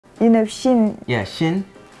You know Shin. Yeah, Shin.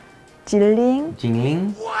 Jilling.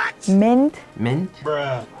 Jingling. What? Mint. Mint.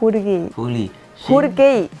 Bruh. Hurgi. Huli.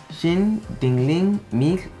 Hurgi. Shin. Dingling.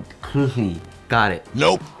 Mi. Kuli. Got it.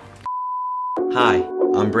 Nope. Hi,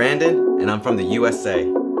 I'm Brandon, and I'm from the USA.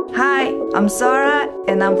 Hi, I'm Sora,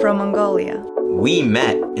 and I'm from Mongolia. We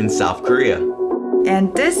met in South Korea.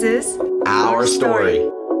 And this is Our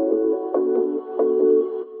story.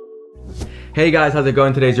 Hey guys, how's it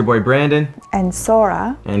going? Today's your boy Brandon. And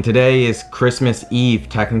Sora. And today is Christmas Eve,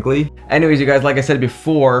 technically. Anyways, you guys, like I said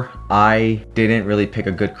before, I didn't really pick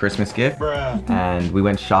a good Christmas gift. Bruh. And we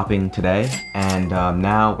went shopping today. And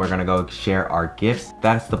now we're gonna go share our gifts.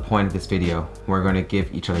 That's the point of this video. We're gonna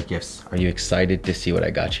give each other gifts. Are you excited to see what I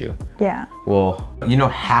got you? Yeah. Well, you know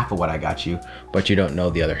half of what I got you, but you don't know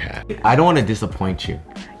the other half. I don't want to disappoint you.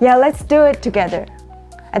 Yeah, let's do it together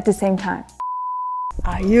at the same time.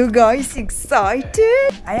 Are you guys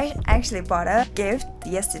excited? I actually bought a gift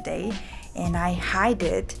yesterday and I hid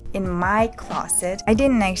it in my closet. I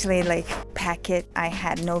didn't actually pack it. I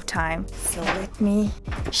had no time. So let me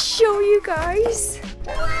show you guys.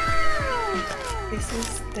 Wow! This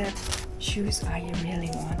is the shoes I really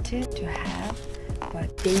wanted to have,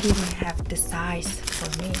 but they didn't have the size for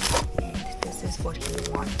me. And this is what he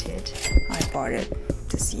wanted. I bought it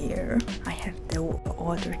this year. I have the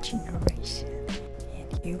older generation.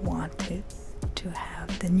 You wanted to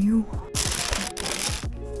have the new one.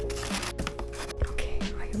 Okay,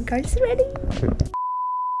 are you guys ready?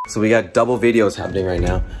 So we got double videos happening right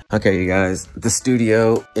now. Okay, you guys, the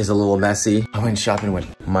studio is a little messy. I went shopping with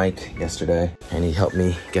Mike yesterday and he helped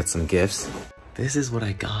me get some gifts. This is what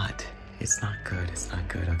I got. It's not good,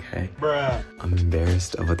 okay? Bruh. I'm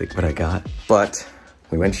embarrassed of what I got, but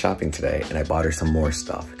we went shopping today and I bought her some more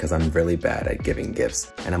stuff because I'm really bad at giving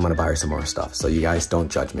gifts and I'm gonna buy her some more stuff. So you guys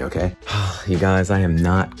don't judge me, okay? You guys, I am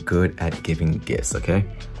not good at giving gifts, okay?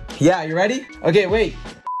 Yeah, you ready? Okay, wait.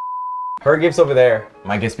 Her gift's over there,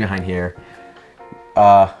 my gift's behind here.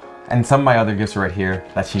 And some of my other gifts are right here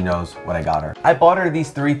that she knows what I got her. I bought her these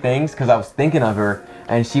 3 things because I was thinking of her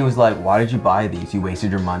and she was like, why did you buy these? You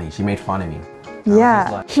wasted your money. She made fun of me.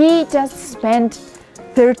 Yeah, he just spent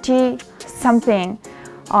 30 something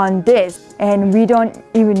on this and we don't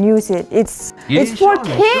even use it. It's for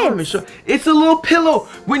kids. It's a little pillow.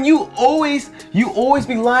 When you always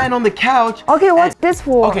be lying on the couch. Okay, what's this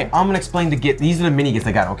for? Okay, I'm gonna explain the gift. These are the mini gifts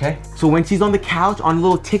I got, okay? So when she's on the couch on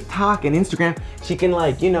little TikTok and Instagram, she can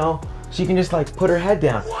she can just put her head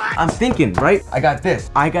down. What? I'm thinking, right? I got this.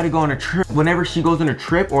 I gotta go on a trip. Whenever she goes on a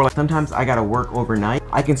trip or sometimes I gotta work overnight,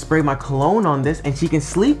 I can spray my cologne on this and she can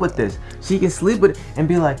sleep with this. She can sleep with it and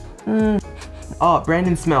be like, oh,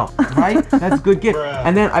 Brandon smell, right? That's a good gift. Bruh.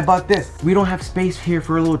 And then I bought this. We don't have space here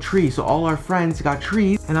for a little tree, so all our friends got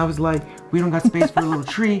trees. And I was like, we don't got space for a little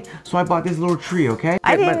tree, so I bought this little tree, okay?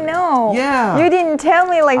 I didn't know. Yeah. You didn't tell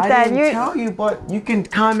me like that. I didn't tell you, but you can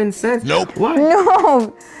common sense. Nope. What?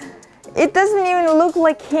 No, it doesn't even look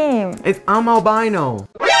like him. I'm albino.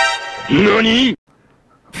 Nani?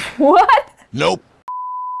 What? Nope.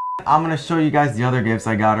 I'm gonna show you guys the other gifts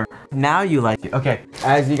I got her. Now you like it. Okay,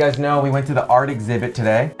 as you guys know, we went to the art exhibit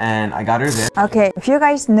today and I got her this. Okay, if you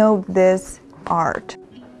guys know this art,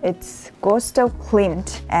 it's Ghost of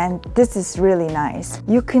Clint and this is really nice.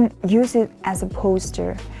 You can use it as a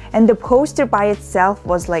poster and the poster by itself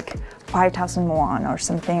was like 5,000 won or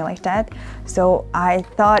something like that. So I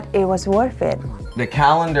thought it was worth it. The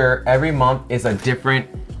calendar every month is a different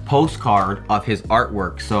postcard of his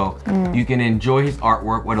artwork, so you can enjoy his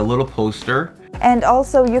artwork with a little poster. And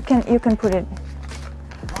also you can put it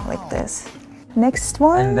like this. Next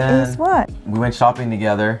one is what? We went shopping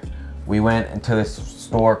together. We went into this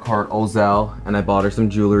store called Ozell and I bought her some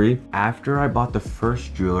jewelry. After I bought the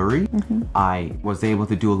first jewelry, I was able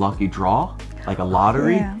to do a lucky draw, like a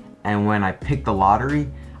lottery. Yeah. And when I picked the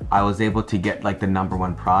lottery, I was able to get the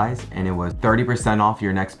 #1 prize and it was 30% off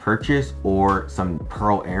your next purchase or some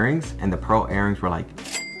pearl earrings, and the pearl earrings were like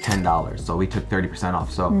 $10, so we took 30%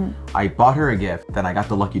 off. So I bought her a gift, then I got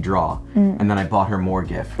the lucky draw, and then I bought her more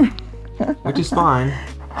gift, which is fine.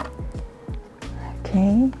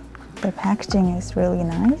 Okay, the packaging is really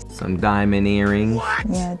nice. Some diamond earrings. What?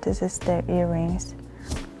 Yeah, this is the earrings.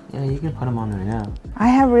 Yeah, you can put them on right now. I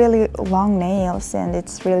have really long nails and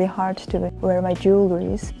it's really hard to wear my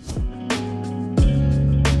jewelries.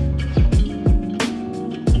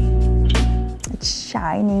 It's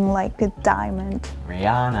shining like a diamond.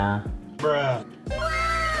 Rihanna. Bruh.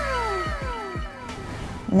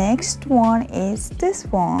 Next one is this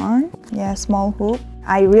one. Yeah, small hoop.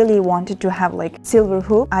 I really wanted to have silver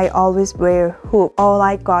hoop. I always wear hoop. All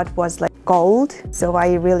I got was gold. So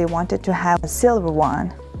I really wanted to have a silver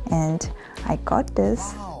one. And I got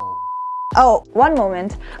this. Oh, one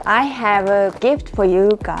moment. I have a gift for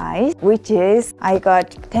you guys, which is I got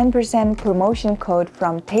 10% promotion code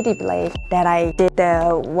from teddyblake that I did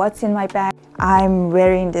the what's in my bag. I'm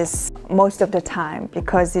wearing this most of the time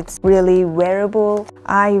because it's really wearable.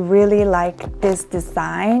 I really like this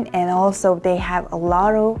design, and also they have a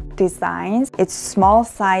lot of designs. It's small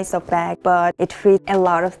size of bag, but it fits a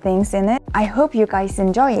lot of things in it. I hope you guys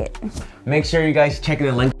enjoy it. Make sure you guys check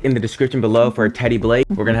the link in the description below for teddyblake.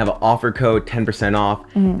 We're gonna have an offer code, 10% off.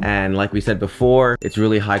 And like we said before, it's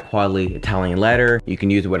really high quality Italian leather. You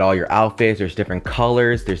can use it with all your outfits. There's different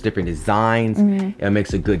colors, there's different designs. It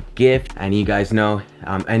makes a good gift. And you guys know,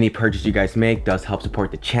 any purchase you guys make does help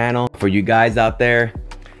support the channel. For you guys out there,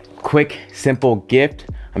 quick, simple gift.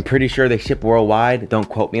 I'm pretty sure they ship worldwide. Don't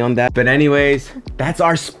quote me on that. But anyways, that's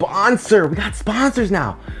our sponsor. We got sponsors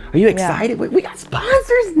now. Are you excited? Yeah. We got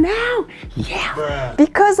sponsors now. Yeah.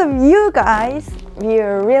 Because of you guys, we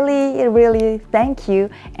really thank you,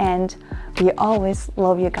 and we always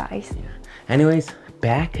love you guys. Anyways,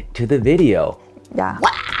 back to the video. Yeah.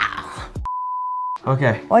 Wow.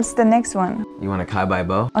 Okay. What's the next one? You want a kai bai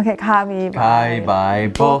bo? Okay, kai bai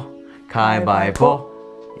bo. Kai bai bo.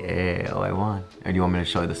 Yeah, all I want. Or do you want me to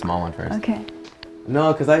show you the small one first? Okay.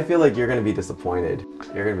 No, because I feel like you're gonna be disappointed.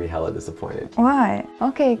 You're gonna be hella disappointed. Why?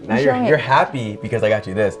 Okay, now you're happy because I got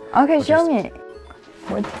you this. Okay, show me.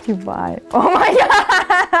 What did you buy? Oh my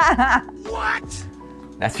god! What?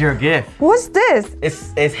 That's your gift. What's this?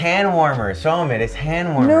 It's hand warmer. Show them it. It's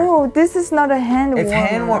hand warmer. No, this is not a hand warmer. It's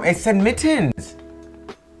hand warmer. It said mittens.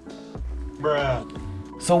 Bruh.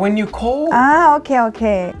 So when you cold. Ah,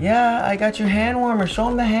 okay. Yeah, I got you hand warmers. Show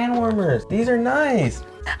them the hand warmers. These are nice.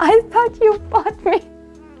 I thought you bought me.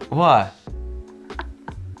 What?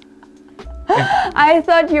 I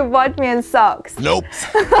thought you bought me in socks. Nope.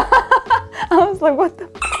 I was like, what the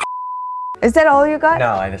f? Is that all you got?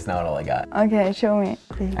 No, that's not all I got. Okay, show me.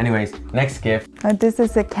 Anyways, next gift. This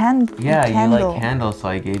is a candle. Yeah, you like candles, so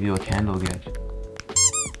I gave you a candle gift.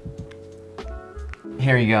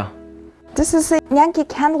 Here you go. This is a Yankee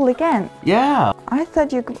candle again. Yeah. I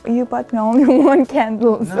thought you bought me only one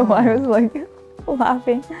candle, so I was like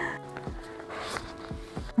laughing.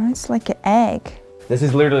 Oh, it's like an egg. This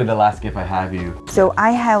is literally the last gift I have you. So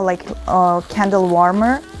I have like a candle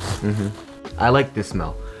warmer. I like this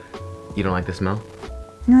smell. You don't like the smell?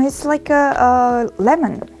 No, it's like a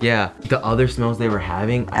lemon. Yeah, the other smells they were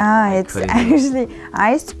having. It's actually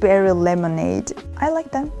iceberry lemonade. I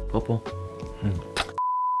like them. Purple.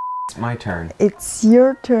 It's my turn. It's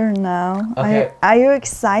your turn now. Okay. Are you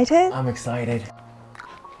excited? I'm excited.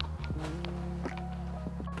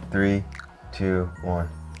 3, 2, 1.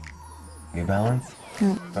 New Balance?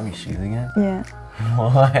 Got me shoes again? Yeah.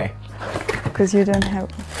 Why? Because you don't have.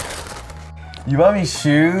 You bought me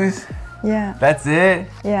shoes? Yeah. That's it?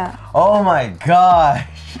 Yeah. Oh my gosh.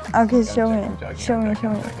 Okay, show me. Show me.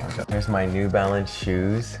 Here's my New Balance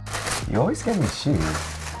shoes. You always get me shoes.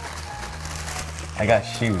 I got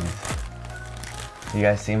shoes. You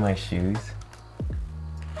guys see my shoes?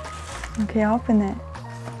 Okay, open it.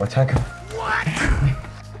 What?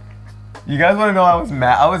 You guys want to know I was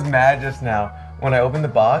mad? I was mad just now when I opened the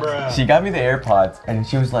box. Bruh. She got me the AirPods and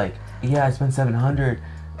she was like, "Yeah, I spent $700."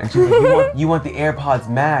 And she was like, "You want the AirPods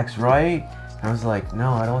Max, right?" And I was like,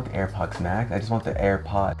 "No, I don't want the AirPods Max. I just want the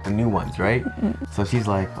AirPods, the new ones, right?" So she's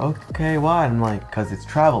like, "Okay, why?" And I'm like, "Cause it's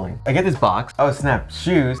traveling." I get this box. Oh snap,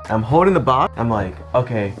 shoes. I'm holding the box. I'm like,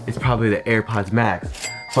 "Okay, it's probably the AirPods Max."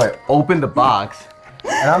 So I open the box.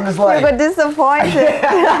 And I'm just like, You got disappointed.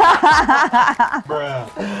 Bruh.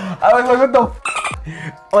 I was like, what the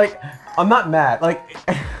f? Like, I'm not mad. Like,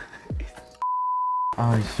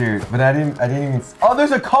 oh shoot. But I didn't even. Oh,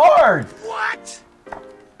 there's a card. What?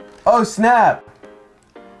 Oh snap.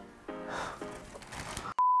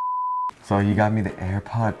 So you got me the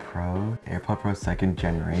AirPod Pro 2nd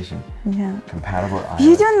generation. Yeah. Compatible with iOS.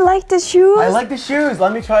 You don't like the shoes? I like the shoes.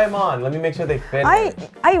 Let me try them on. Let me make sure they fit. I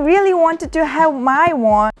really wanted to have my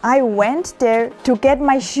one. I went there to get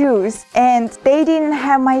my shoes and they didn't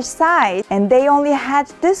have my size and they only had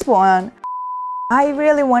this one. I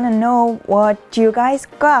really want to know what you guys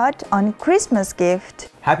got on Christmas gift.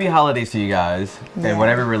 Happy holidays to you guys. Yeah. And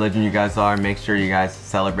whatever religion you guys are, make sure you guys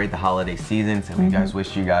celebrate the holiday seasons, and we guys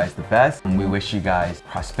wish you guys the best. And we wish you guys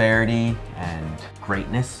prosperity and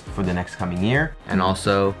greatness for the next coming year. And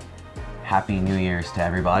also, Happy New Year's to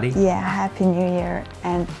everybody. Yeah, Happy New Year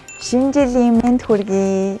and 신들리면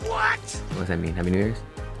돌기. What? What does that mean? Happy New Year's?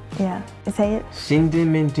 Yeah, say it.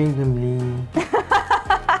 신들민둥글리.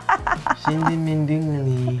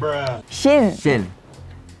 신들민둥글리. Bruh. 신, 신.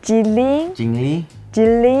 질링, 징리.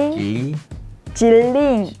 질링, 지.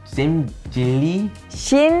 Jilin. Sim Jili.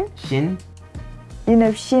 Shin. Shin. You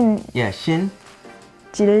know Shin. Yeah, Shin.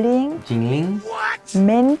 Jilin. Jingling.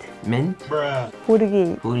 Mint. Mint. Bruh.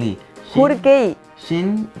 Hurgi. Huli. Hurgi.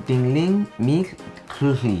 Shin Dingling Milk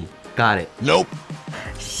Huli. Got it.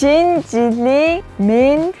 Shin Jilin.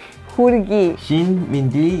 Mint. Hurgi. Shin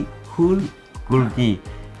Mindi Hul Gulgi.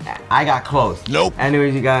 I got close.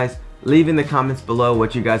 Anyways, you guys, leave in the comments below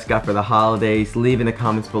what you guys got for the holidays. Leave in the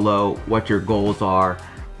comments below what your goals are.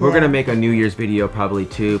 We're gonna make a New Year's video probably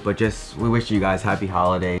too, but just we wish you guys happy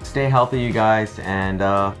holidays. Stay healthy, you guys, and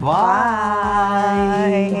bye.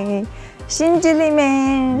 Bye.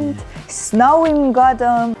 신질리맨 Snowing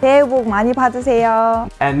Garden 새해 복 많이 받으세요.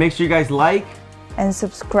 And make sure you guys like And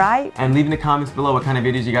subscribe. and leave in the comments below what kind of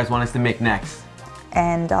videos you guys want us to make next.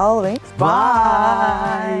 And always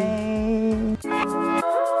bye.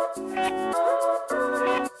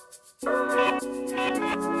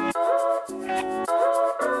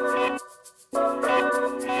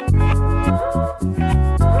 Bye.